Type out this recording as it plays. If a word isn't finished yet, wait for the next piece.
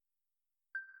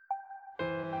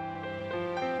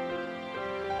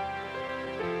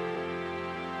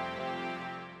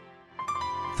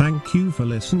Thank you for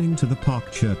listening to the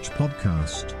Park Church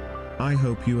podcast. I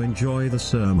hope you enjoy the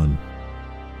sermon.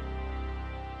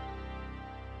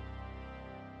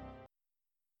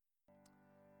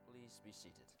 Please be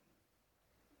seated.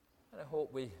 And I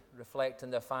hope we reflect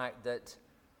on the fact that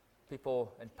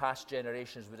people in past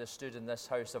generations would have stood in this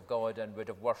house of God and would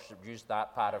have worshipped, used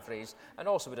that paraphrase, and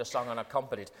also would have sung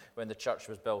unaccompanied when the church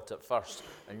was built at first.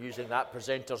 And using that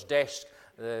presenter's desk,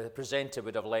 the presenter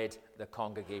would have led the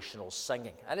congregational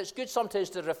singing. And it's good sometimes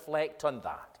to reflect on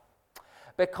that,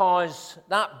 because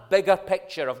that bigger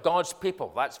picture of God's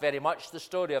people, that's very much the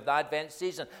story of the Advent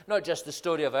season. Not just the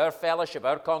story of our fellowship,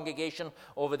 our congregation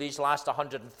over these last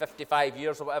 155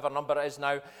 years or whatever number it is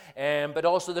now, but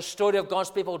also the story of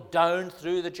God's people down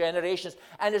through the generations.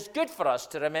 And it's good for us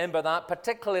to remember that,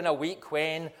 particularly in a week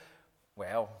when,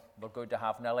 well, we're going to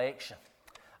have an election.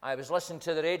 I was listening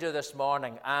to the radio this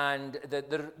morning, and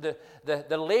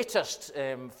the latest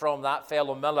from that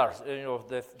fellow Miller,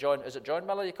 is it John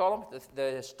Miller you call him?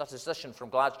 The statistician from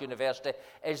Glasgow University,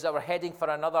 is that we're heading for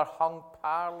another hung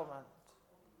parliament.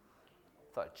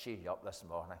 Thought I'd cheer you up this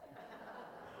morning.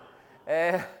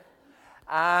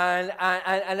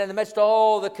 And in the midst of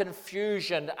all the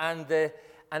confusion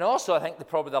and also, I think,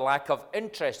 probably the lack of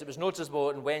interest. It was noticeable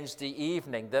on Wednesday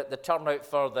evening that the turnout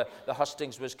for the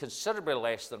hustings was considerably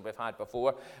less than we've had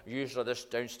before. Usually this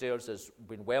downstairs has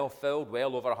been well filled,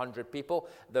 well over 100 people.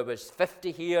 There was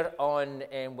 50 here on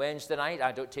Wednesday night.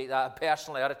 I don't take that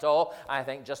personally at all. I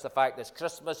think just the fact that it's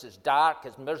Christmas, it's dark,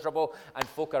 it's miserable, and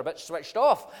folk are a bit switched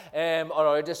off,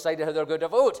 or decided how they're going to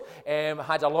vote,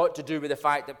 had a lot to do with the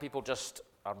fact that people just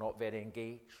are not very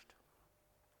engaged.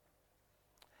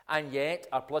 And yet,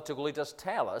 our political leaders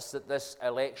tell us that this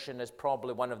election is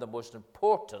probably one of the most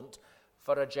important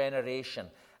for a generation.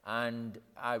 And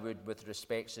I would, with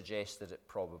respect, suggest that it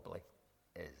probably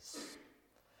is.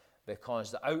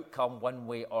 Because the outcome, one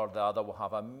way or the other, will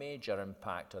have a major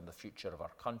impact on the future of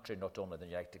our country, not only the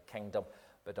United Kingdom,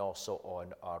 but also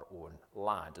on our own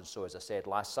land. And so, as I said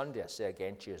last Sunday, I say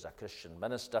again to you as a Christian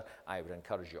minister, I would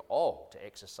encourage you all to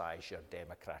exercise your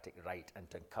democratic right and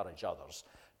to encourage others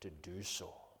to do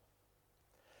so.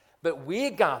 But we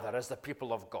gather as the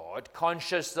people of God,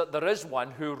 conscious that there is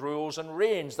one who rules and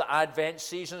reigns. The Advent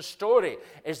season story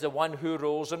is the one who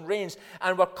rules and reigns.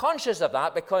 And we're conscious of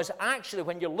that because actually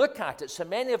when you look at it, so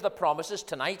many of the promises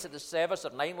tonight at the service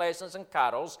of 9 lessons and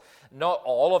carols, not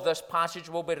all of this passage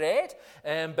will be read,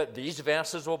 but these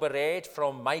verses will be read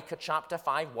from Micah chapter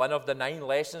 5, one of the 9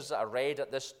 lessons that are read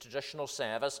at this traditional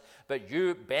service. But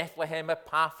you, Bethlehem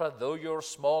Ephrathah, though you're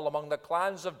small among the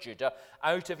clans of Judah,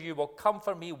 out of you will come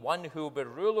for me one who will be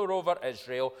ruler over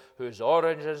Israel, whose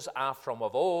origins are from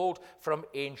of old, from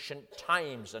ancient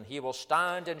times. And he will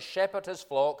stand and shepherd his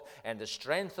flock in the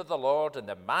strength of the Lord and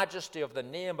the majesty of the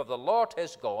name of the Lord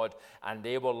his God, and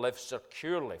they will live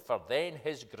securely, for then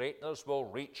his greatness will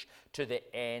reach to the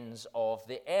ends of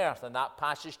the earth. And that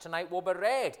passage tonight will be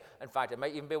read. In fact, it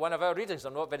might even be one of our readings.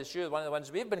 I'm not very sure, one of the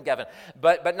ones we've been given.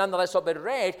 But nonetheless, it'll be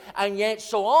read. And yet,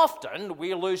 so often,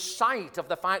 we lose sight of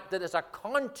the fact that there's a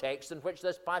context in which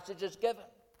this passage is given.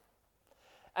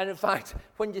 And in fact,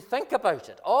 when you think about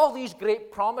it, all these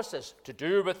great promises to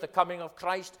do with the coming of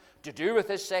Christ, to do with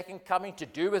his second coming, to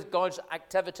do with God's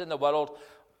activity in the world,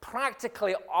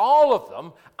 practically all of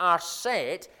them are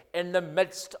set in the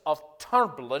midst of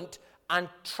turbulent and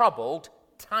troubled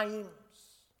times.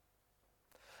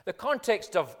 The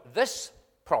context of this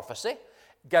prophecy,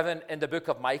 given in the book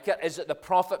of Micah, is that the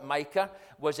prophet Micah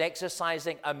was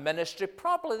exercising a ministry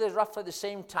probably roughly the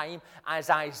same time as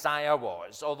Isaiah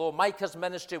was. Although Micah's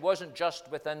ministry wasn't just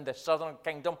within the southern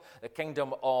kingdom, the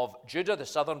kingdom of Judah, the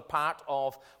southern part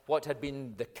of what had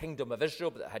been the kingdom of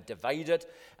Israel, but that had divided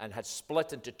and had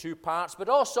split into 2 parts, but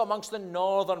also amongst the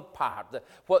northern part,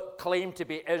 what claimed to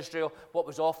be Israel, what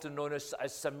was often known as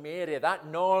Samaria, that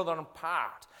northern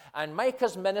part. And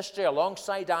Micah's ministry,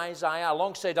 alongside Isaiah,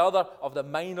 alongside other of the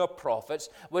minor prophets,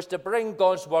 was to bring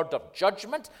God's word of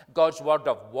judgment, God's word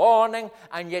of warning,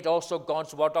 and yet also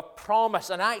God's word of promise.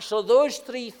 And actually those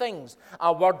 3 things,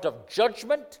 a word of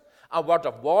judgment, a word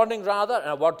of warning rather, and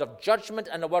a word of judgment,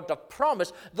 and a word of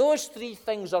promise, those 3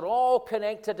 things are all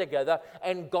connected together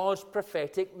in God's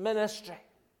prophetic ministry.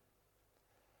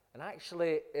 And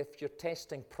actually, if you're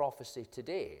testing prophecy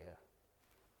today,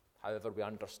 however we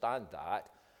understand that,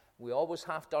 we always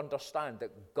have to understand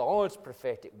that God's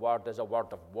prophetic word is a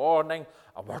word of warning,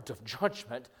 a word of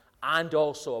judgment, and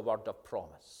also a word of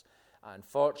promise.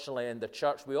 Unfortunately, in the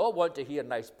church, we all want to hear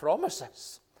nice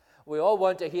promises. We all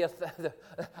want to hear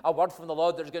a word from the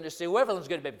Lord that's going to say, well, everything's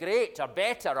going to be great or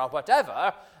better or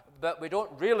whatever, but we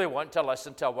don't really want to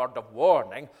listen to a word of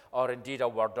warning or indeed a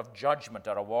word of judgment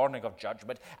or a warning of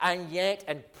judgment. And yet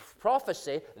in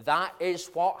prophecy, that is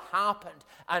what happened.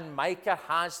 And Micah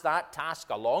has that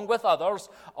task, along with others,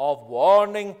 of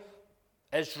warning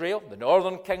Israel, the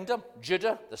northern kingdom,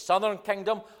 Judah, the southern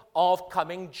kingdom, of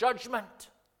coming judgment.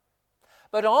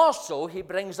 But also, he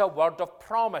brings a word of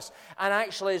promise. And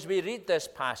actually, as we read this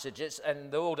passage, it's in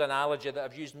the old analogy that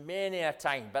I've used many a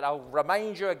time, but I'll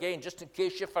remind you again, just in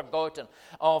case you've forgotten,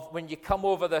 of when you come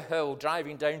over the hill,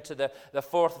 driving down to the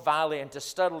Forth Valley into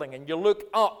Stirling, and you look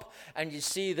up, and you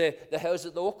see the hills,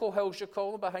 the Ochil Hills, you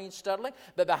call them, behind Stirling.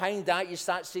 But behind that, you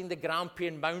start seeing the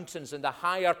Grampian Mountains and the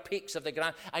higher peaks of the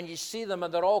Grand, and you see them,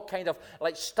 and they're all kind of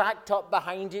like stacked up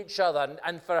behind each other.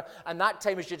 And that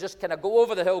time, as you just kind of go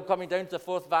over the hill, coming down to the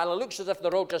Forth Valley, it looks as if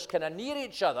they're all just kind of near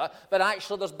each other, but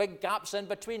actually there's big gaps in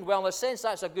between. Well, in a sense,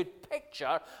 that's a good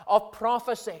picture of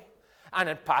prophecy. And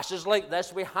in passages like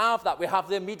this, we have that. We have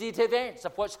the immediate events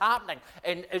of what's happening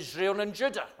in Israel and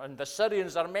Judah. And the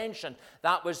Syrians are mentioned.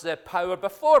 That was the power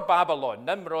before Babylon.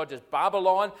 Nimrod is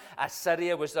Babylon.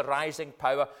 Assyria was the rising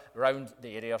power around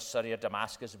the area of Syria,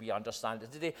 Damascus, we understand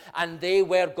it today. And they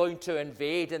were going to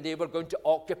invade, and they were going to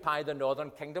occupy the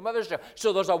northern kingdom of Israel.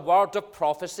 So there's a word of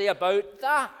prophecy about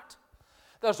that.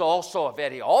 There's also a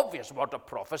very obvious word of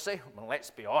prophecy. Well,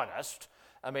 let's be honest.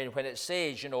 I mean, when it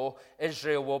says,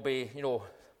 Israel will be,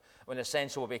 in a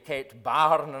sense, will be kept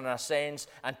barren in a sense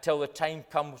until the time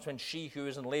comes when she who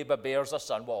is in labor bears a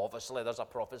son. Well, obviously, there's a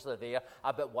prophecy there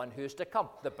about one who's to come,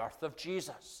 the birth of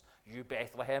Jesus. You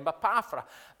Bethlehem Epaphra.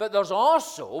 But there's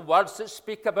also words that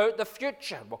speak about the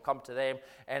future. We'll come to them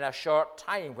in a short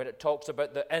time when it talks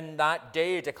about in that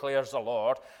day, declares the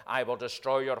Lord, I will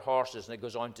destroy your horses. And it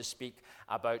goes on to speak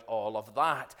about all of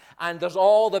that. And there's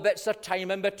all the bits of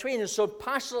time in between. And so in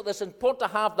passages like this, it's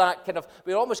important to have that kind of,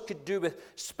 we almost could do with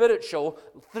spiritual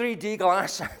 3D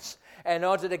glasses in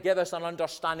order to give us an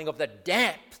understanding of the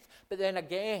depth. But then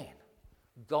again,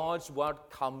 God's word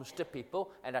comes to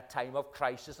people in a time of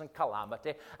crisis and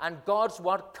calamity, and God's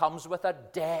word comes with a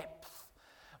depth,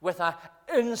 with an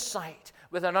insight,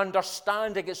 with an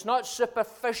understanding. It's not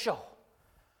superficial.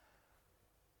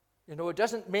 It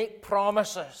doesn't make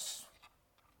promises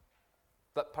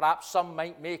that perhaps some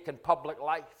might make in public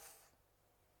life.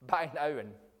 Buy now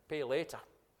and pay later.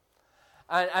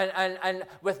 And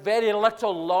with very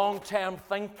little long-term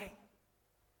thinking.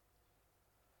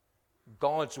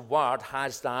 God's word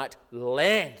has that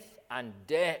length and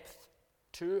depth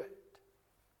to it.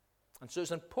 And so it's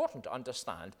important to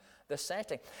understand the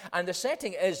setting. And the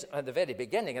setting is at the very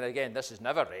beginning, and again, this is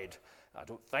never read, I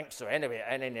don't think so anyway,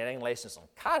 in any lessons on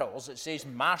carols. It says,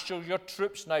 marshal your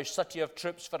troops now, city of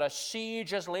troops, for a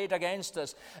siege is laid against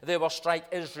us. They will strike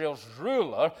Israel's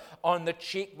ruler on the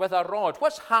cheek with a rod.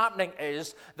 What's happening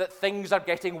is that things are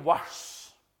getting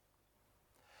worse.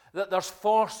 That there's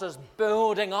forces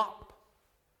building up.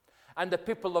 And the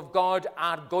people of God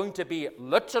are going to be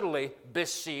literally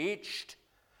besieged.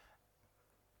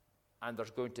 And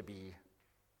there's going to be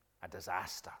a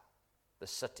disaster. The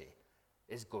city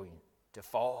is going to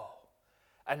fall.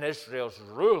 And Israel's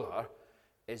ruler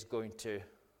is going to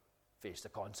face the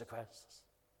consequences.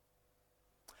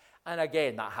 And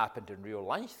again, that happened in real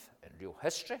life, in real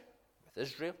history, with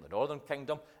Israel, the northern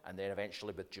kingdom, and then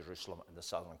eventually with Jerusalem and the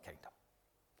southern kingdom.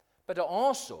 But it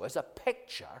also is a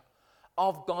picture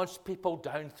of God's people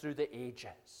down through the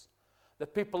ages. The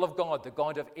people of God, the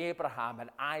God of Abraham and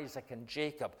Isaac and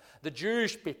Jacob, the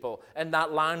Jewish people in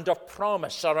that land of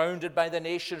promise, surrounded by the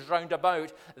nations round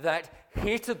about that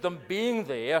hated them being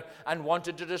there and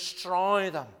wanted to destroy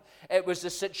them. It was the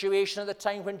situation at the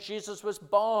time when Jesus was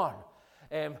born.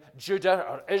 Judah,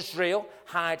 or Israel,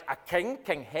 had a king,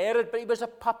 King Herod, but he was a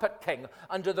puppet king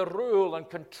under the rule and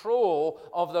control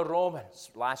of the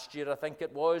Romans. Last year, I think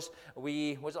it was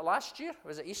it last year?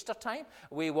 Was it Easter time?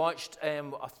 We watched a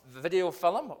video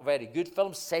film, a very good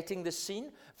film, setting the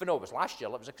scene. It was last year,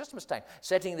 it was at Christmas time,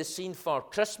 setting the scene for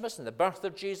Christmas and the birth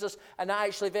of Jesus, and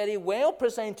actually very well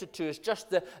presented to us, just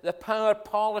the power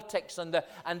politics and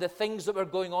the things that were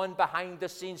going on behind the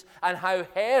scenes, and how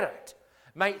Herod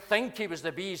might think he was the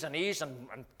bee's knees and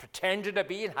pretended to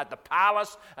be and had the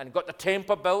palace and got the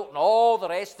temple built and all the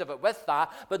rest of it with that.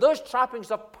 But those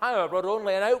trappings of power were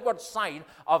only an outward sign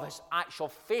of his actual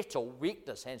fatal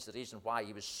weakness, hence the reason why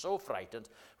he was so frightened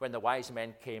when the wise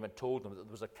men came and told him that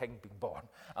there was a king being born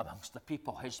amongst the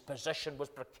people. His position was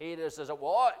precarious as it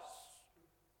was.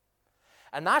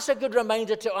 And that's a good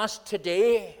reminder to us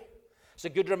today. It's a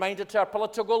good reminder to our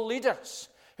political leaders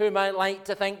who might like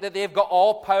to think that they've got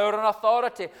all power and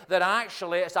authority, that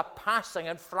actually it's a passing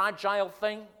and fragile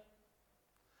thing.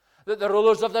 That the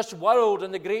rulers of this world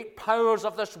and the great powers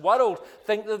of this world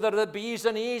think that they're the B's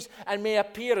and E's and may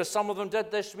appear, as some of them did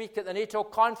this week at the NATO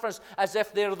conference, as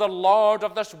if they're the Lord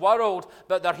of this world,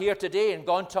 but they're here today and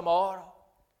gone tomorrow.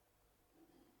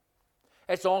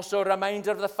 It's also a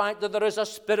reminder of the fact that there is a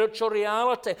spiritual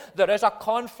reality. There is a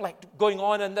conflict going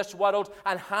on in this world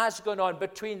and has gone on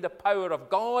between the power of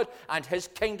God and his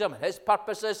kingdom and his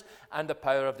purposes and the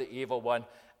power of the evil one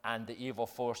and the evil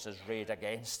forces arrayed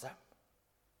against them.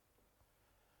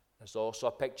 There's also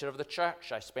a picture of the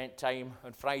church. I spent time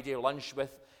on Friday lunch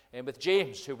with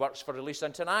James, who works for Release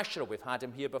International. We've had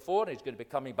him here before, and he's going to be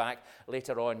coming back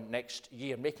later on next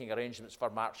year, making arrangements for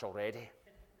March already.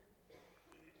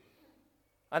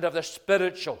 And of the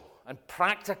spiritual and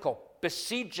practical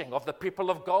besieging of the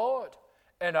people of God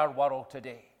in our world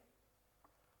today,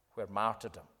 where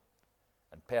martyrdom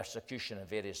and persecution in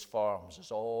various forms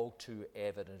is all too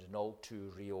evident and all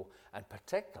too real, and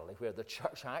particularly where the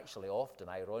church actually often,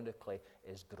 ironically,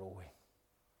 is growing.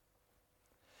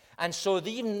 And so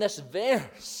even this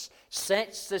verse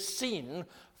sets the scene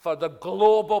for the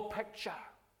global picture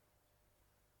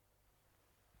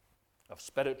of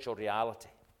spiritual reality,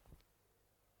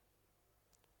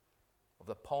 of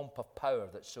the pomp of power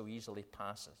that so easily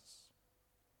passes,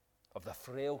 of the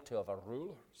frailty of our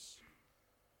rulers,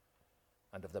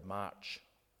 and of the march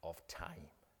of time.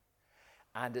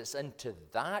 And it's into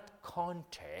that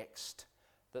context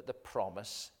that the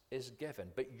promise is given.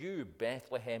 But you,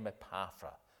 Bethlehem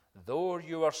Ephrathah, though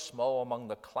you are small among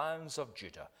the clans of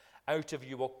Judah, out of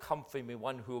you will come for me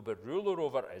one who will be ruler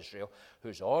over Israel,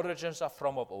 whose origins are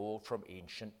from of old, from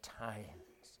ancient times.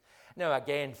 Now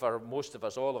again, for most of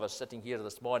us, all of us sitting here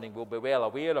this morning, will be well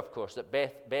aware, of course, that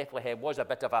Bethlehem was a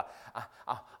bit of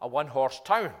a one-horse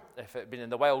town. If it had been in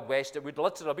the Wild West, it would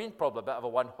literally have been probably a bit of a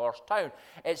one-horse town.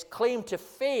 Its claim to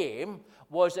fame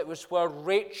was it was where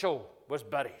Rachel was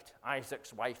buried.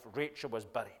 Isaac's wife, Rachel, was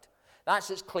buried.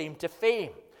 That's its claim to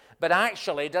fame. But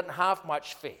actually, it didn't have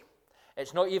much fame.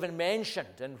 It's not even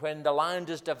mentioned. And when the land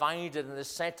is divided and the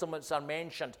settlements are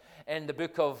mentioned in the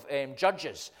book of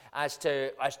Judges as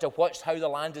to how the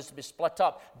land is to be split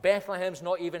up, Bethlehem's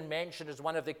not even mentioned as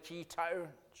one of the key towns,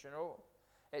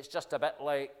 It's just a bit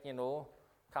like,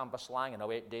 Cambuslang on a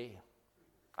wet day.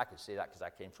 I can say that because I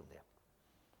came from there.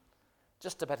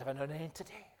 Just a bit of an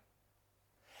nonentity.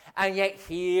 And yet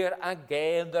here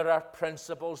again there are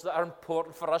principles that are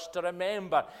important for us to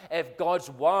remember. If God's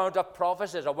word of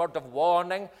prophecy is a word of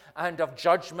warning and of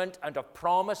judgment and of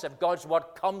promise, if God's word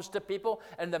comes to people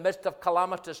in the midst of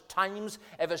calamitous times,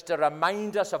 if it's to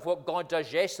remind us of what God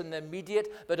does, yes, in the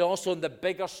immediate, but also in the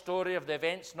bigger story of the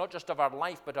events, not just of our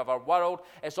life, but of our world,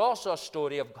 it's also a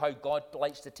story of how God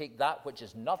likes to take that which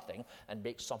is nothing and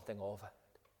make something of it.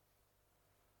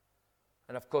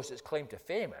 And of course, its claim to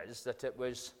fame is that it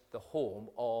was the home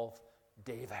of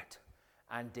David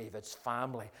and David's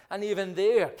family. And even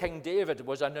there, King David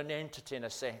was a nonentity in a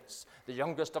sense. The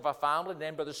youngest of a family.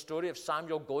 Remember the story of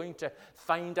Samuel going to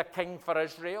find a king for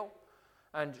Israel?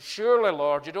 And surely,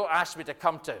 Lord, you don't ask me to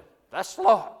come to this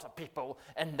lot of people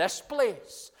in this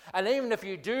place. And even if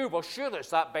you do, well, surely it's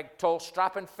that big, tall,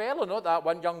 strapping fellow, not that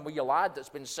one young wee lad that's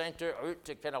been sent out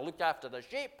to kind of look after the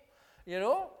sheep,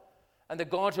 And the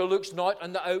God who looks not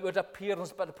on the outward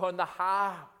appearance, but upon the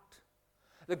heart.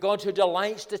 The God who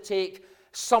delights to take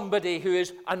somebody who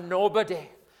is a nobody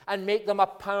and make them a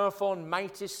powerful and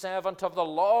mighty servant of the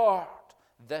Lord.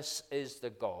 This is the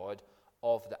God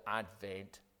of the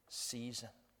Advent season.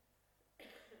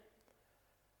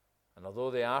 And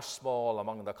although they are small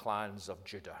among the clans of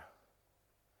Judah,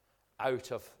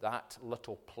 out of that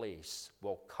little place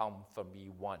will come for me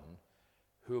one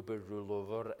who will be ruler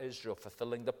over Israel,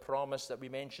 fulfilling the promise that we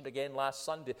mentioned again last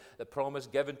Sunday, the promise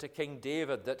given to King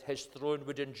David that his throne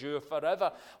would endure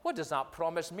forever. What does that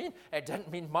promise mean? It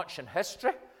didn't mean much in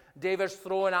history. David's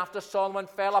throne after Solomon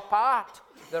fell apart.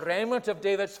 The remnant of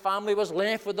David's family was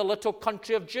left with the little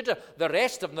country of Judah. The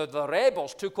rest of the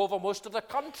rebels took over most of the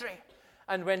country.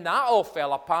 And when that all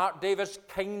fell apart, David's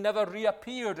king never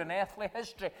reappeared in earthly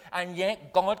history. And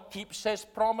yet God keeps his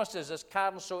promises, as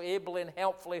Karen so ably and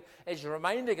helpfully is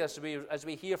reminding us as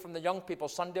we hear from the young people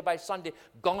Sunday by Sunday.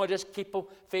 God is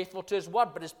faithful to his word.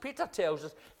 But as Peter tells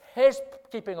us, his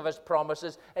keeping of his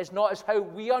promises is not as how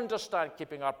we understand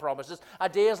keeping our promises. A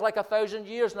day is like 1,000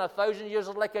 years, and 1,000 years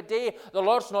is like a day. The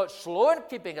Lord's not slow in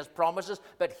keeping his promises,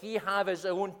 but he has his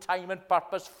own time and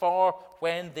purpose for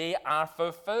when they are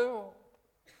fulfilled.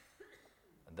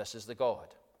 And this is the God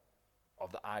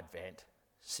of the Advent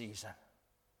season.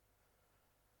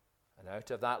 And out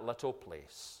of that little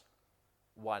place,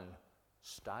 one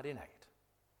starry night,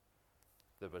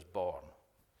 there was born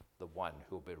the one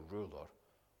who will be ruler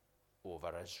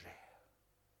over Israel.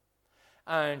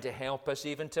 And to help us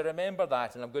even to remember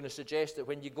that, and I'm going to suggest that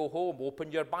when you go home,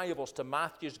 open your Bibles to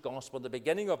Matthew's Gospel, the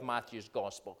beginning of Matthew's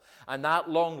Gospel, and that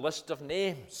long list of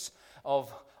names,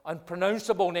 of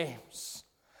unpronounceable names,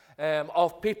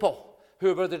 of people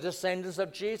who were the descendants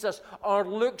of Jesus, or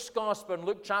Luke's Gospel in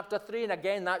Luke chapter 3, and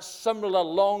again that similar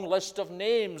long list of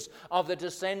names of the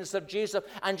descendants of Jesus,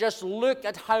 and just look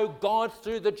at how God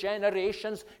through the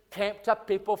generations kept a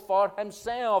people for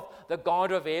himself. The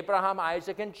God of Abraham,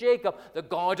 Isaac, and Jacob, the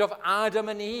God of Adam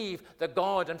and Eve, the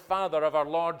God and Father of our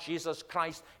Lord Jesus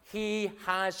Christ. He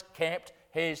has kept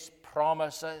his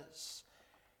promises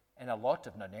in a lot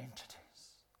of nonentities.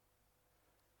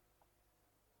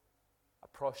 A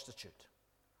prostitute,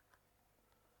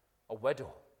 a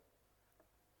widow,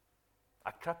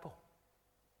 a cripple,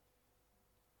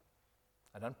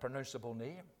 an unpronounceable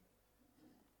name,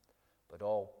 but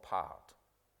all part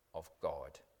of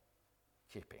God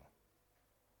keeping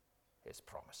his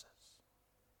promises.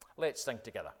 Let's sing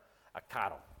together a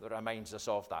carol that reminds us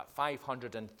of that.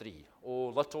 503. O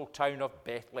little town of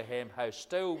Bethlehem, how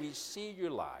still we see you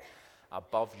lie.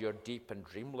 Above your deep and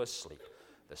dreamless sleep,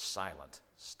 the silent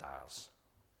stars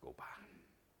go by.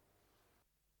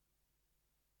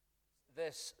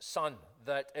 This son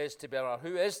that is to be born.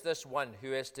 Who is this one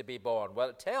who is to be born? Well,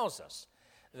 it tells us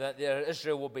that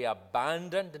Israel will be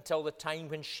abandoned until the time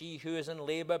when she who is in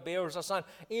labor bears a son.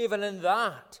 Even in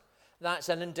that, that's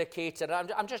an indicator.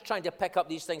 I'm just trying to pick up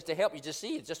these things to help you to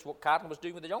see just what Karen was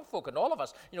doing with the young folk and all of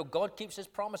us. You know, God keeps his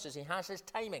promises. He has his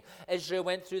timing. Israel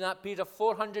went through that period of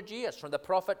 400 years from the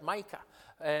prophet Malachi,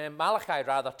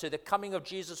 to the coming of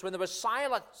Jesus when there was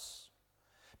silence.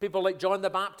 People like John the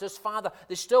Baptist's father,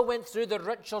 they still went through the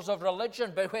rituals of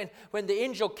religion, but when the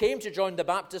angel came to John the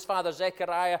Baptist's father,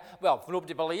 Zechariah, well,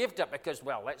 nobody believed it because,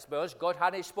 well, let's be honest, God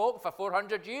hadn't spoken for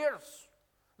 400 years.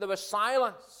 There was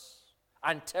silence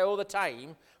until the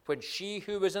time when she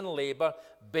who was in labor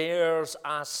bears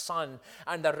a son.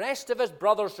 And the rest of his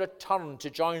brothers returned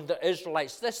to join the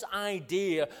Israelites. This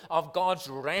idea of God's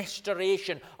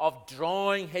restoration, of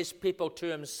drawing his people to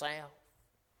himself.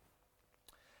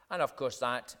 And of course,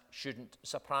 that shouldn't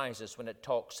surprise us when it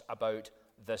talks about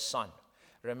the Son.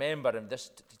 Remember, in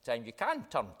this time, you can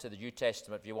turn to the New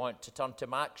Testament if you want to turn to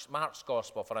Mark's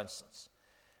Gospel, for instance.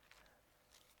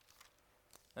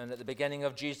 And at the beginning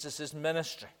of Jesus'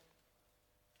 ministry,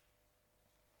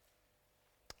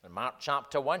 in Mark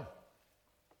chapter 1,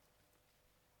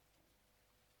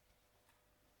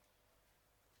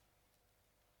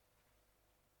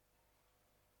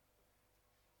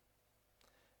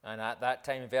 and at that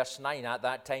time, verse 9, at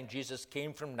that time Jesus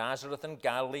came from Nazareth in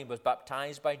Galilee and was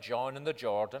baptized by John in the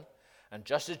Jordan. And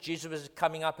just as Jesus was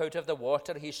coming up out of the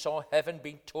water, he saw heaven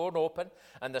being torn open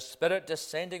and the Spirit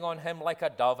descending on him like a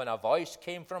dove. And a voice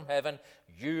came from heaven,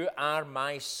 "You are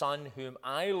my Son whom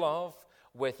I love.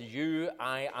 With you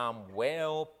I am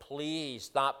well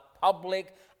pleased." That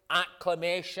public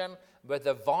acclamation with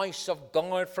the voice of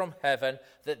God from heaven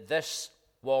that this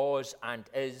was and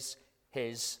is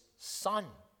his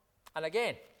Son. And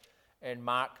again, in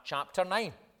Mark chapter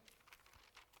 9,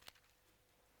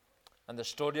 and the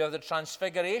story of the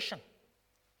Transfiguration,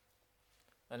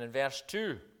 and in verse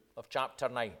 2 of chapter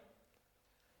 9,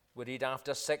 we read,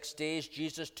 after 6 days,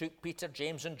 Jesus took Peter,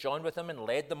 James, and John with him and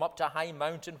led them up to a high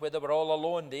mountain where they were all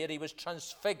alone. There he was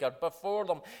transfigured before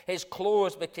them. His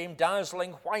clothes became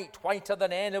dazzling white, whiter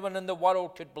than anyone in the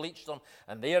world could bleach them.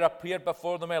 And there appeared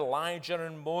before them Elijah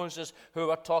and Moses, who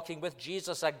were talking with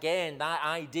Jesus. Again, that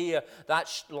idea,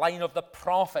 that line of the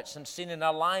prophets and seen in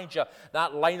Elijah,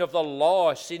 that line of the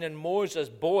law seen in Moses,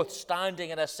 both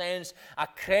standing in a sense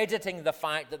accrediting the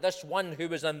fact that this one who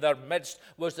was in their midst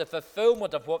was the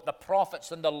fulfillment of what the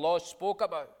prophets and the law spoke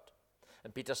about.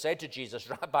 And Peter said to Jesus,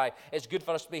 "Rabbi, it's good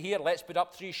for us to be here. Let's put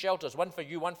up 3 shelters, one for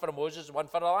you, one for Moses, one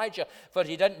for Elijah." For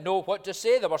he didn't know what to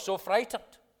say. They were so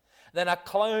frightened. Then a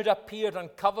cloud appeared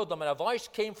and covered them, and a voice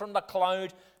came from the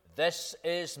cloud, "This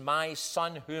is my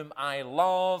Son whom I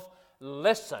love.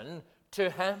 Listen to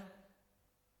him."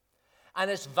 And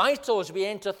it's vital as we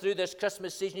enter through this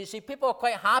Christmas season. You see, people are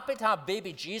quite happy to have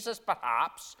baby Jesus,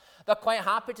 perhaps. They're quite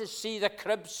happy to see the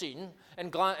crib scene in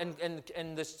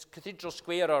the Cathedral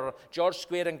Square or George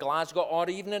Square in Glasgow, or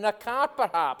even in a car,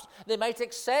 perhaps. They might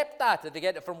accept that if they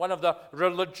get it from one of their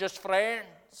religious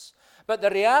friends. But the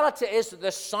reality is that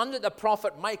the son that the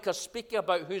prophet Micah is speaking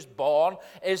about who's born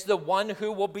is the one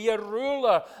who will be a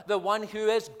ruler, the one who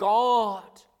is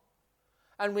God.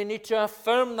 And we need to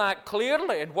affirm that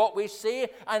clearly in what we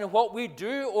say and what we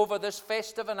do over this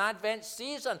festive and Advent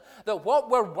season. That what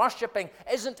we're worshipping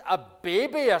isn't a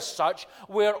baby as such.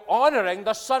 We're honoring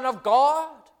the Son of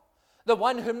God. the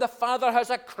one whom the Father has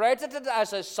accredited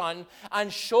as his Son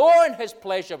and shown his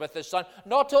pleasure with his Son,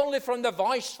 not only from the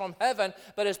voice from heaven,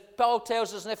 but as Paul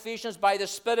tells us in Ephesians, by the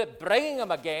Spirit bringing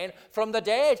him again from the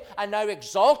dead and now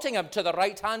exalting him to the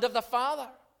right hand of the Father.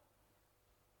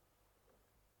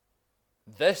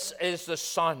 This is the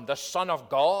Son of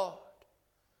God.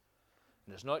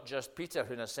 And it's not just Peter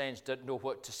who, in a sense, didn't know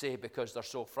what to say because they're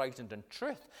so frightened in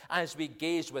truth. As we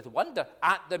gaze with wonder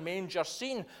at the manger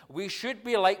scene, we should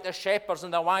be like the shepherds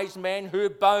and the wise men who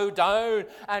bow down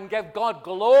and give God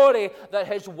glory that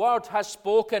his word has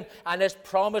spoken and his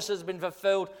promise has been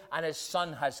fulfilled and his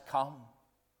Son has come.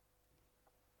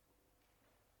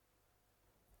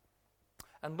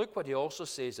 And look what he also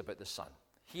says about the Son.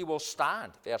 He will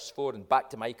stand, verse 4, and back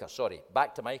to Micah.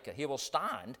 He will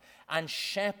stand and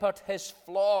shepherd his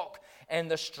flock in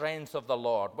the strength of the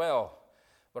Lord. Well,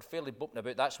 we're fairly bumping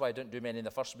about. That's why I didn't do many in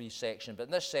the first wee section. But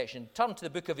in this section, turn to the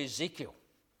book of Ezekiel.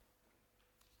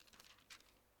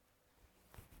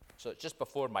 So it's just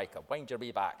before Micah. Wind your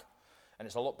way back. And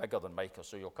it's a lot bigger than Micah,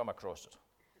 so you'll come across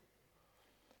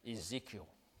it. Ezekiel.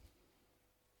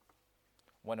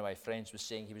 One of my friends was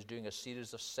saying he was doing a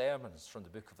series of sermons from the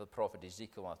book of the prophet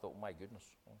Ezekiel. And I thought, oh my goodness.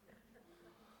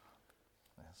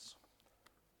 Yes.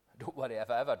 Don't worry, if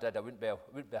I ever did, it wouldn't be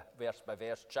verse by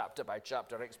verse, chapter by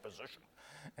chapter exposition.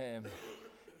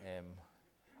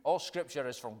 All scripture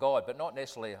is from God, but not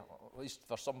necessarily, at least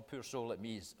for some poor soul like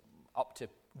me, is up to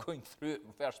going through it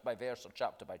verse by verse or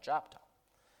chapter by chapter.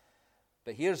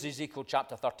 But here's Ezekiel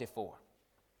chapter 34.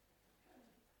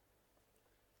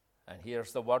 And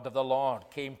here's the word of the Lord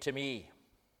came to me.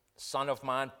 Son of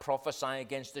man, prophesy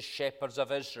against the shepherds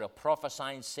of Israel. Prophesy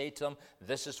and say to them,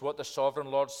 this is what the sovereign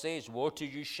Lord says. Woe to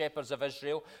you, shepherds of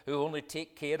Israel, who only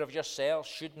take care of yourselves.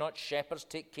 Should not shepherds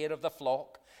take care of the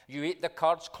flock? You eat the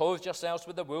curds, clothe yourselves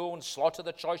with the wool, and slaughter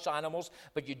the choice animals,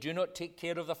 but you do not take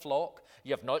care of the flock.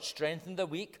 You have not strengthened the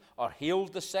weak, or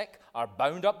healed the sick, or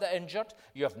bound up the injured.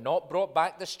 You have not brought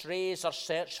back the strays, or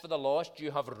searched for the lost.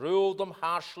 You have ruled them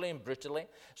harshly and brutally.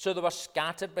 So they were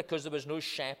scattered because there was no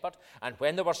shepherd. And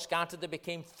when they were scattered, they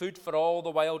became food for all the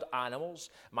wild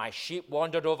animals. My sheep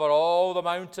wandered over all the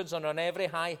mountains and on every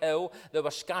high hill. They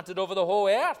were scattered over the whole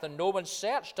earth, and no one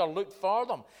searched or looked for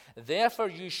them. Therefore,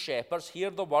 you shepherds, hear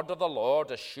the word of the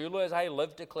Lord. As surely as I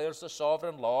live, declares the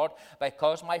sovereign Lord,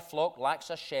 because my flock lacks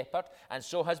a shepherd, and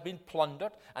so has been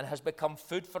plundered, and has become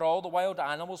food for all the wild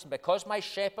animals, and because my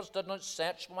shepherds did not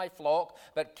search for my flock,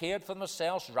 but cared for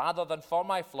themselves rather than for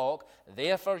my flock,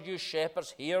 therefore you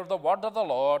shepherds, hear the word of the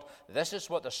Lord. This is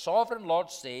what the sovereign Lord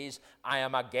says, I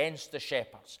am against the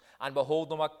shepherds, and will hold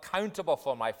them accountable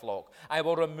for my flock. I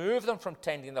will remove them from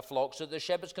tending the flock, so that the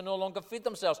shepherds can no longer feed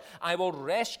themselves. I will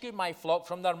rescue my flock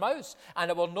from their mouths, and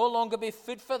it will no longer be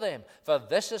food for them. For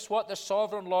this is what the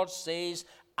sovereign Lord says,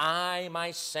 I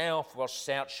myself will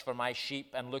search for my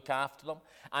sheep and look after them.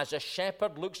 As a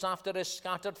shepherd looks after his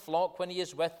scattered flock when he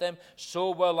is with them,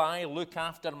 so will I look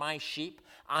after my sheep.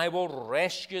 I will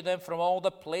rescue them from all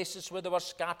the places where they were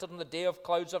scattered in the day of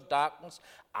clouds of darkness.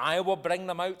 I will bring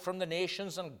them out from the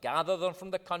nations and gather them from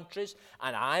the countries,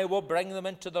 and I will bring them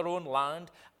into their own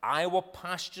land. I will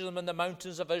pasture them in the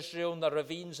mountains of Israel, and the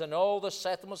ravines, and all the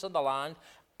settlements in the land.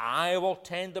 I will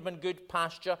tend them in good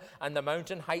pasture, and the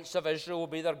mountain heights of Israel will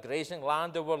be their grazing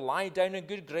land. They will lie down in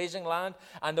good grazing land,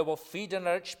 and they will feed in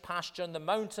rich pasture in the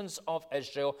mountains of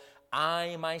Israel.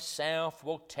 I myself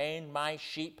will tend my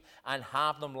sheep and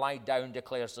have them lie down,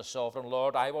 declares the sovereign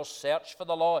Lord. I will search for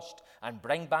the lost and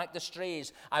bring back the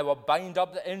strays. I will bind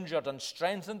up the injured and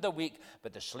strengthen the weak,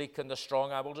 but the sleek and the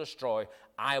strong I will destroy.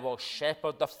 I will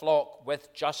shepherd the flock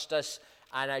with justice.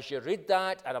 And as you read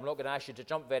that, and I'm not going to ask you to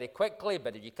jump very quickly,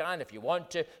 but if you can, if you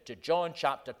want to John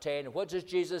chapter 10, what does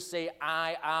Jesus say?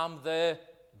 I am the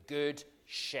good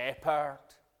shepherd.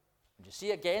 And you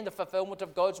see again the fulfillment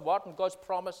of God's word and God's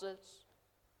promises.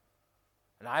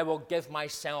 And I will give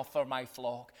myself for my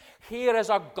flock. Here is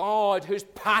a God who's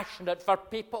passionate for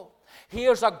people.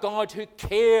 Here's a God who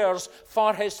cares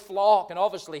for his flock. And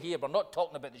obviously here we're not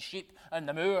talking about the sheep and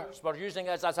the moors. We're using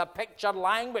it as a picture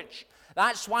language.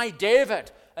 That's why David,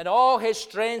 in all his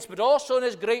strengths, but also in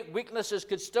his great weaknesses,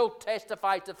 could still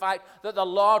testify to the fact that the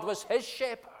Lord was his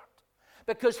shepherd.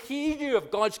 Because he knew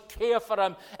of God's care for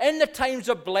him in the times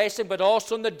of blessing, but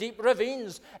also in the deep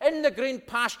ravines, in the green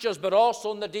pastures, but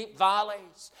also in the deep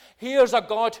valleys. Here's a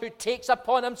God who takes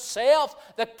upon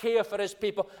himself the care for his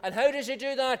people. And how does he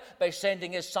do that? By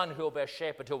sending his son, who will be a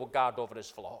shepherd, who will guard over his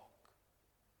flock.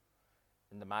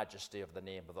 In the majesty of the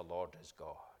name of the Lord his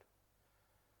God.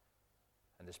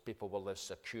 And his people will live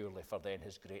securely, for then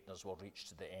his greatness will reach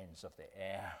to the ends of the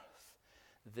earth.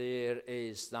 there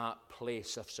is that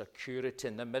place of security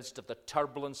in the midst of the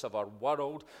turbulence of our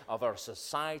world, of our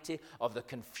society, of the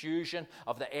confusion,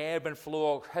 of the ebb and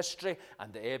flow of history,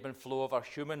 and the ebb and flow of our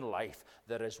human life.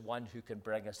 There is one who can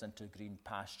bring us into green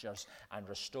pastures and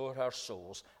restore our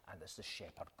souls, and it's the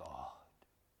shepherd God.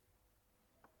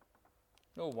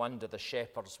 No wonder the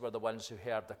shepherds were the ones who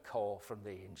heard the call from the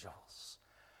angels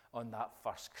on that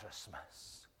first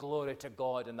Christmas. Glory to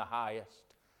God in the highest.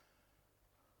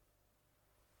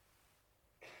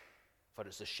 For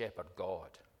it's the shepherd God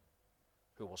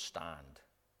who will stand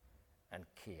and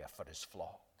care for his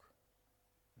flock.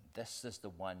 This is the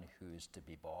one who is to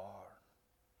be born.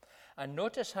 And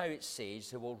notice how it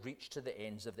says he will reach to the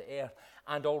ends of the earth.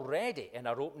 And already in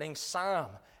our opening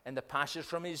psalm, in the passage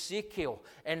from Ezekiel,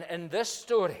 in this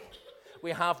story,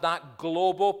 we have that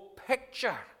global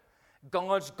picture.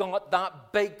 God's got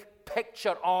that big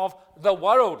picture of the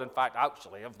world. In fact,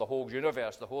 actually, of the whole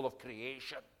universe, the whole of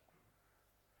creation.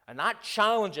 And that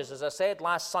challenges, as I said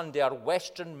last Sunday, our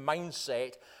Western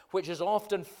mindset, which is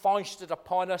often foisted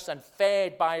upon us and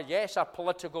fed by, yes, our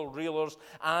political rulers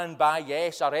and by,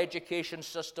 yes, our education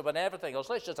system and everything else.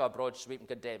 Let's just have a broad sweep and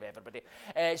condemn everybody.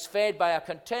 It's fed by a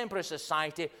contemporary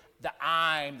society that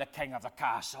I'm the king of the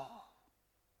castle.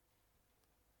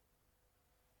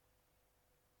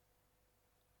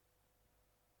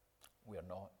 We are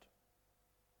not.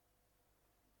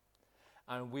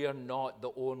 And we are not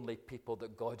the only people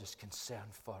that God is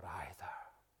concerned for either.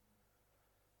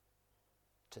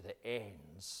 To the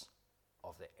ends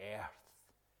of the earth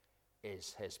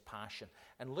is his passion.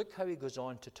 And look how he goes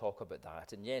on to talk about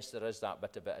that. And yes, there is that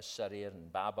bit about Assyria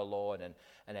and Babylon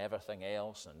and everything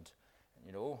else. And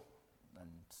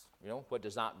what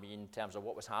does that mean in terms of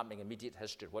what was happening in immediate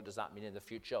history? What does that mean in the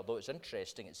future? Although it's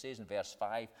interesting, it says in verse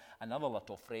 5, another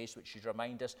little phrase which should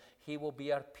remind us, he will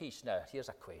be our peace. Now, here's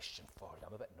a question for you.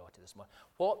 I'm a bit naughty this morning.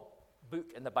 What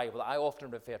book in the Bible that I often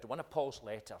refer to, one of Paul's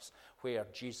letters, where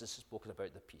Jesus has spoken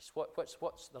about the peace?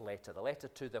 What's the letter? The letter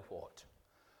to the what?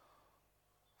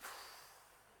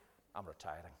 I'm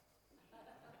retiring.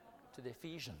 To the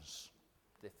Ephesians.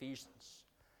 The Ephesians.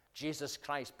 Jesus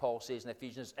Christ, Paul says in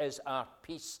Ephesians, is our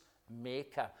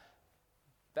peacemaker.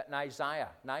 But in Isaiah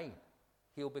 9,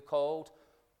 he'll be called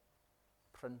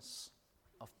Prince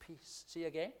of Peace. See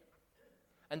again?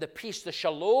 And the peace, the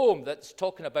shalom that's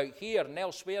talking about here and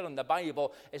elsewhere in the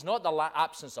Bible is not the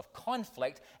absence of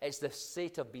conflict, it's the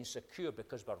state of being secure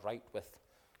because we're right with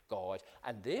God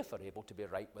and therefore able to be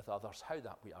right with others. How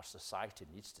that our society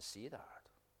needs to see that.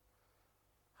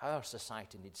 How our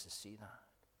society needs to see that.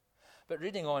 But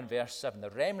reading on verse 7, the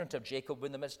remnant of Jacob were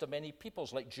in the midst of many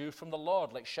peoples, like dew from the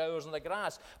Lord, like showers on the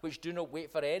grass, which do not wait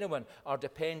for anyone or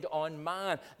depend on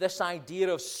man. This idea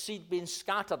of seed being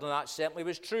scattered, and that certainly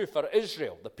was true for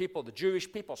Israel, the people, the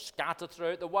Jewish people scattered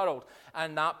throughout the world.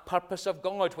 And that purpose of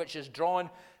God, which is drawn,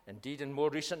 indeed in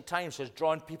more recent times, has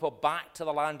drawn people back to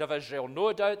the land of Israel.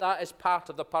 No doubt that is part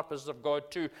of the purposes of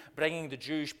God too, bringing the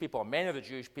Jewish people, many of the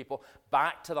Jewish people,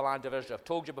 back to the land of Israel. I've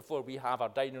told you before, we have our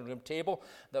dining room table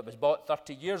that was bought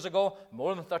 30 years ago,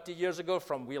 more than 30 years ago,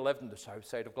 we lived in the south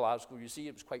side of Glasgow. You see,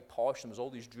 it was quite posh, and there was all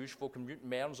these Jewish folk in Newton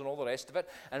Mearns and all the rest of it,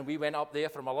 and we went up there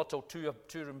from a little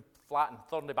two-room flat in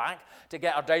Thornliebank to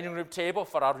get our dining room table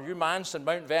for our new manse in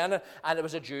Mount Vernon, and it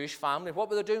was a Jewish family. What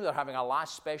were they doing? They were having a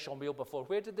last special meal before.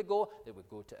 Where did they go? They would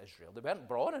go to Israel. They weren't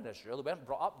born in Israel, they weren't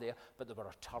brought up there, but they were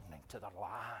returning to their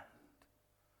land.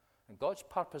 And God's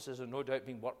purposes are no doubt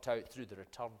being worked out through the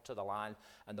return to the land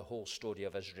and the whole story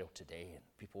of Israel today. And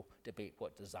people debate,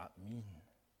 what does that mean?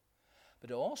 But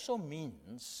it also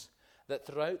means that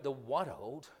throughout the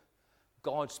world,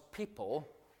 God's people,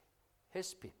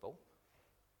 his people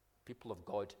of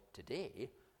God today,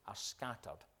 are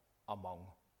scattered among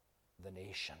the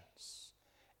nations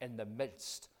in the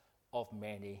midst of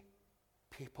many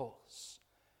peoples.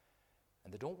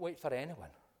 And they don't wait for anyone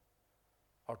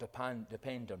or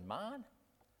depend on man,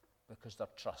 because their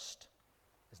trust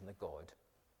is in the God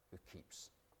who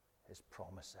keeps his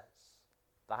promises.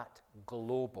 That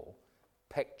global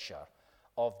picture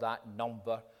of that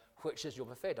number, which is, you'll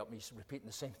be fed up me repeating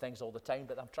the same things all the time,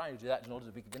 but I'm trying to do that in order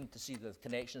that we begin to see the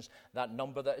connections. That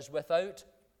number that is without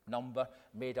number,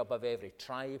 made up of every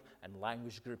tribe and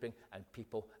language grouping and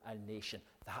people and nation.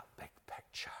 That big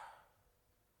picture.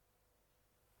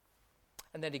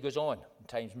 And then he goes on, in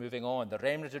time's moving on. The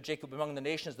remnant of Jacob among the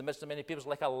nations, the midst of many peoples,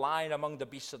 like a lion among the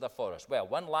beasts of the forest. Well,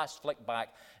 one last flick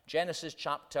back. Genesis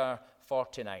chapter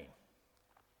 49.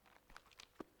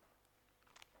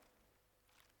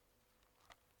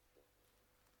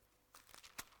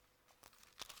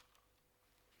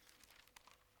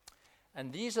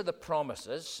 And these are the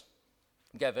promises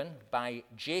given by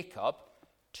Jacob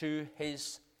to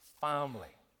his family.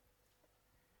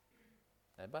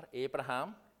 Remember,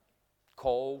 Abraham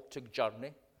called to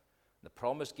journey, the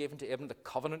promise given to Abraham, the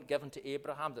covenant given to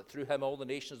Abraham, that through him all the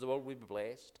nations of the world would be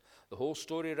blessed. The whole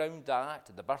story around that,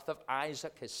 the birth of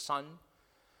Isaac, his son,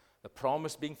 the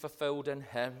promise being fulfilled in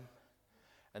him,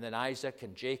 and then Isaac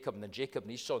and Jacob, and then Jacob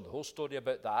and Esau, and the whole story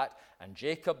about that. And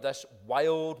Jacob, this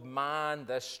wild man,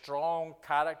 this strong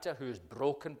character who is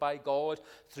broken by God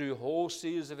through a whole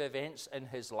series of events in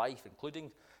his life,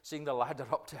 including seeing the ladder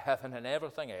up to heaven and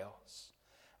everything else.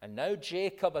 And now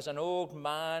Jacob, as an old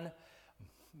man,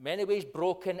 many ways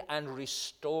broken and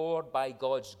restored by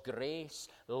God's grace,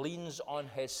 leans on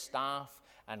his staff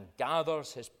and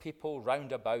gathers his people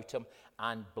round about him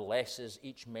and blesses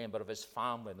each member of his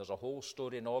family. And there's a whole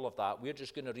story in all of that. We're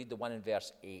just going to read the one in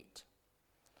verse 8.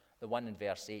 The one in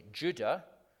verse 8. Judah,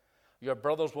 your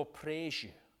brothers will praise you.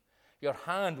 Your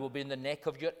hand will be in the neck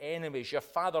of your enemies. Your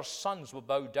father's sons will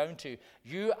bow down to you.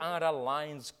 You are a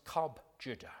lion's cub,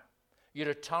 Judah. You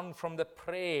return from the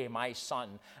prey, my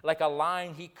son. Like a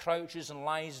lion he crouches and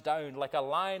lies down, like a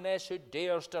lioness who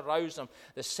dares to rouse him.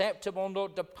 The scepter will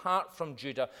not depart from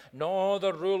Judah, nor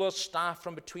the ruler's staff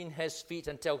from between his feet,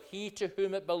 until he to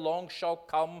whom it belongs shall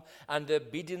come, and the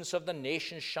obedience of the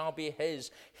nations shall be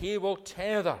his. He will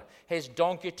tether his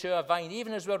donkey to a vine.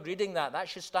 Even as we're reading that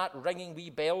should start ringing wee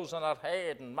bells in our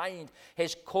head and mind.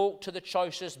 His coat to the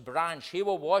choicest branch. He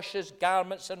will wash his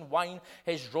garments in wine,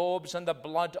 his robes in the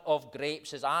blood of grapes.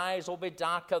 His eyes will be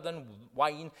darker than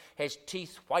wine, his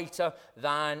teeth whiter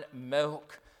than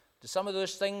milk. Do some of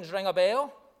those things ring a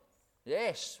bell?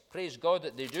 Yes, praise God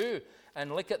that they do.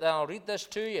 And look at that, I'll read this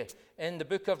to you in the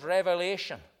book of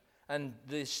Revelation. And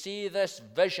they see this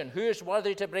vision. Who is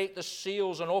worthy to break the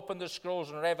seals and open the scrolls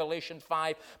in Revelation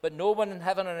 5? But no one in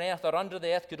heaven and earth or under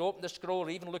the earth could open the scroll or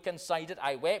even look inside it.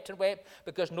 I wept and wept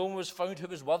because no one was found who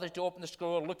was worthy to open the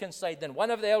scroll or look inside. Then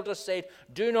one of the elders said,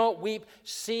 do not weep.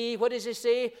 See, what does he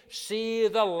say? See,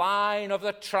 the Lion of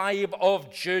the tribe of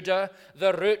Judah,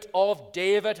 the root of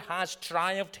David, has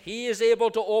triumphed. He is able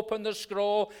to open the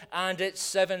scroll and its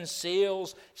 7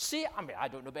 seals. See, I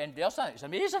don't know about anybody else. It's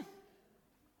amazing.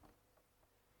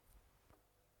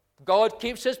 God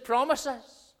keeps his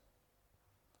promises.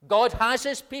 God has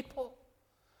his people.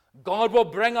 God will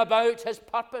bring about his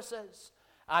purposes.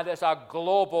 And it's a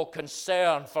global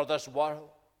concern for this world.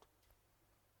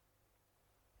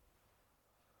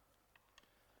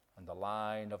 And the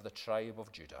Lion of the tribe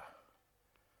of Judah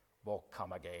will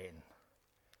come again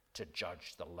to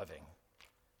judge the living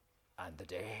and the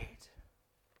dead.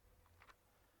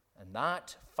 And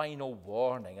that final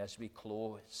warning as we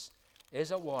close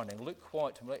is a warning. Look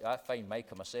what, I find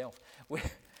Micah myself.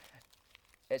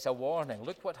 It's a warning.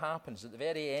 Look what happens at the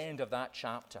very end of that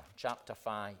chapter, chapter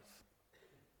 5.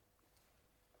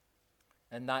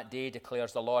 In that day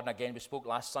declares the Lord. And again, we spoke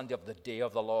last Sunday of the day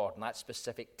of the Lord, and that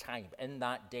specific time. In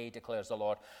that day declares the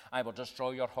Lord, I will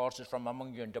destroy your horses from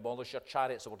among you and demolish your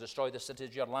chariots. I will destroy the cities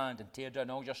of your land and tear down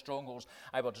all your strongholds.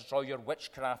 I will destroy your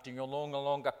witchcraft, and you'll no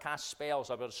longer cast spells.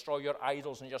 I will destroy your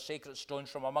idols and your sacred stones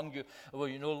from among you.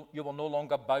 You will no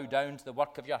longer bow down to the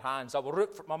work of your hands. I will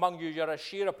root from among you your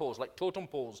Asherah poles, like totem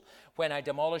poles. When I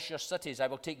demolish your cities, I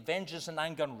will take vengeance and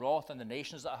anger and wrath on the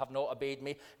nations that have not obeyed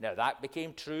me. Now that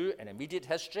became true in immediate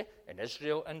history in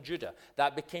Israel and Judah.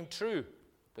 That became true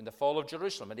when the fall of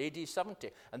Jerusalem in AD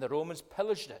 70 and the Romans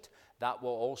pillaged it. That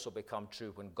will also become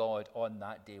true when God on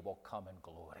that day will come in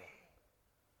glory.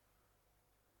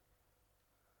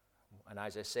 And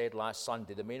as I said last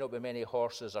Sunday, there may not be many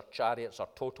horses or chariots or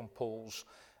totem poles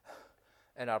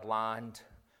in our land,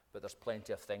 but there's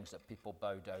plenty of things that people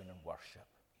bow down and worship.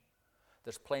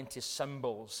 There's plenty of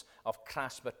symbols of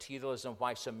crass materialism,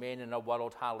 why some men in our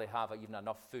world hardly have even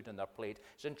enough food on their plate.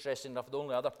 It's interesting enough, the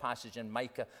only other passage in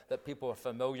Micah that people are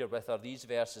familiar with are these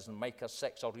verses in Micah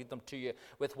 6. I'll read them to you.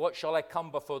 With what shall I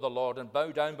come before the Lord and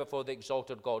bow down before the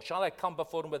exalted God? Shall I come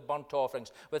before him with burnt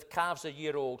offerings, with calves a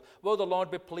year old? Will the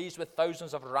Lord be pleased with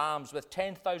thousands of rams, with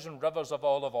 10,000 rivers of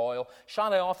olive oil?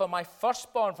 Shall I offer my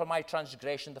firstborn for my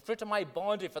transgression, the fruit of my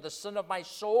body for the sin of my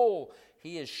soul?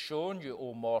 He has shown you,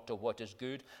 O mortal, what is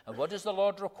good. And what does the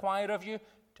Lord require of you?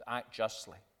 To act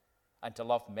justly, and to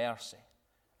love mercy,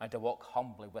 and to walk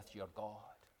humbly with your God.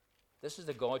 This is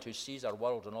the God who sees our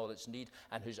world and all its need,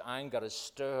 and whose anger is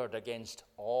stirred against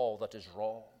all that is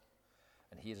wrong.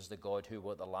 And he is the God who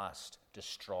will at the last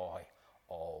destroy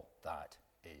all that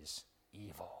is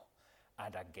evil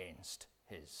and against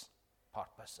his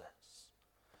purposes.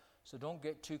 So don't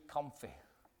get too comfy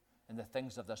in the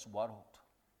things of this world,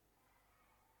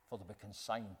 for they'll be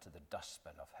consigned to the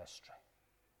dustbin of history.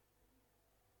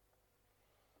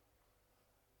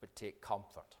 But take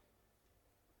comfort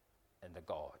in the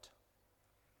God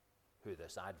who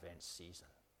this Advent season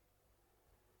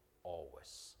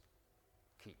always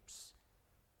keeps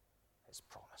his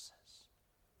promises.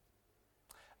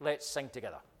 Let's sing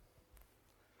together.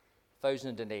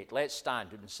 1008. Let's stand.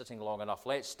 We've been sitting long enough.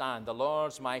 Let's stand. The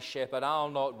Lord's my shepherd,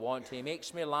 I'll not want. He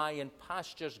makes me lie in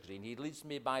pastures green. He leads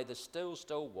me by the still,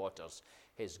 still waters.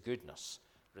 His goodness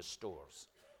restores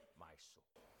my soul.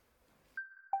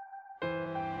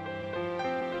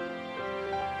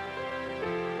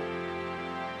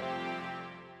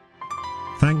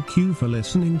 Thank you for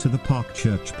listening to the Park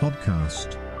Church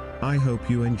podcast. I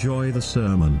hope you enjoy the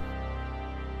sermon.